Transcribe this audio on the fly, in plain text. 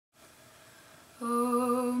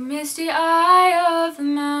misty eye of the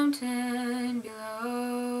mountain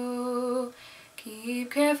below.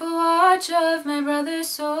 Keep careful watch of my brother's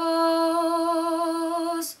souls.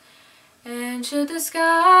 And should the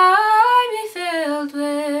sky be filled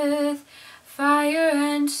with fire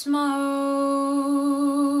and smoke,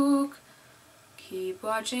 keep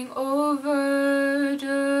watching over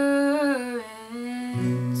Durin's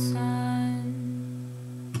son.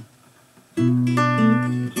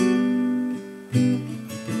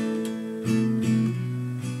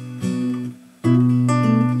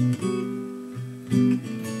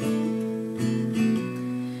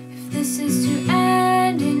 If this is to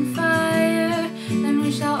end in fire, then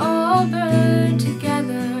we shall all burn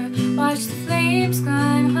together. Watch the flames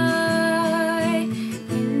climb high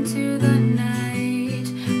into the night,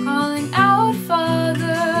 calling out,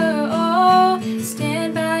 Father, oh,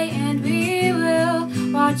 stand by and we will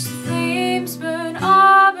watch the flames burn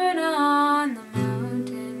auburn on the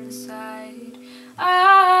mountainside.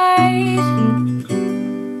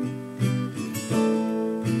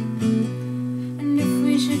 And if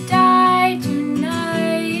we should die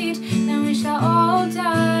tonight, then we shall all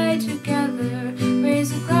die together.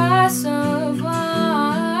 Raise a glass of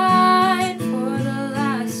wine for the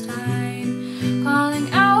last time, calling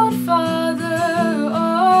out, Father,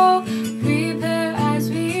 oh, prepare as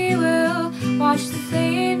we will watch the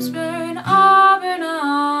flames burn auburn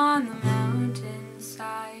on the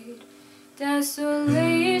mountainside.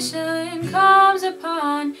 Desolation comes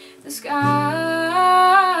upon the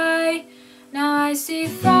sky. Now I see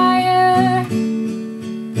fire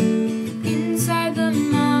inside the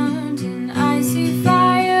mountain. I see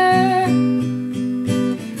fire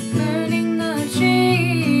burning the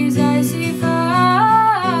trees. I see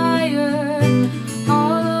fire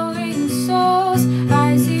hollowing souls.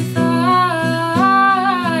 I see fire,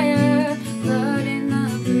 blood in the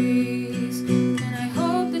breeze. And I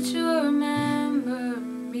hope that you'll remember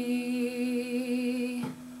me.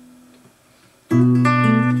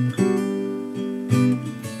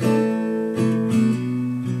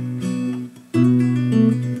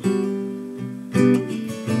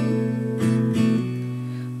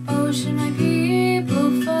 Should my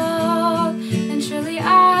people fall, and surely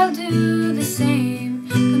I'll do the same.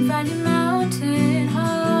 Confined in mountain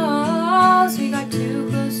halls, we got too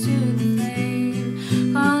close to the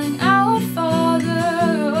flame. Calling out, Father,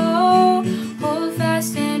 oh, hold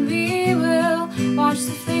fast and we will watch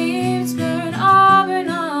the flames burn auburn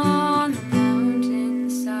on the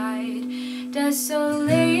mountainside.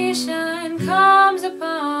 Desolation comes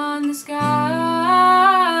upon the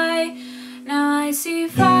sky. Now I see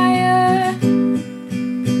fire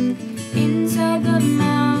inside the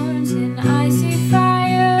mountain. I see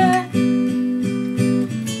fire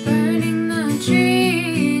burning the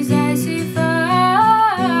trees. I see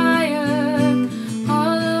fire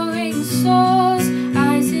hollowing souls.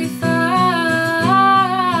 I see fire,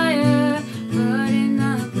 blood in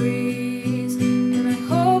the breeze. And I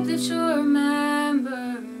hope that you'll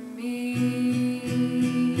remember me.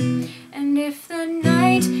 And if the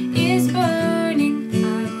night is burning, I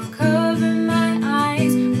will cover my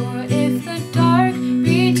eyes. For if the dark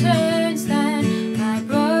returns, then my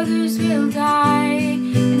brothers will die.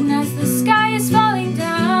 And as the sky is falling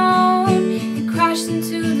down, it crashed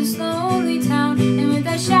into the snow.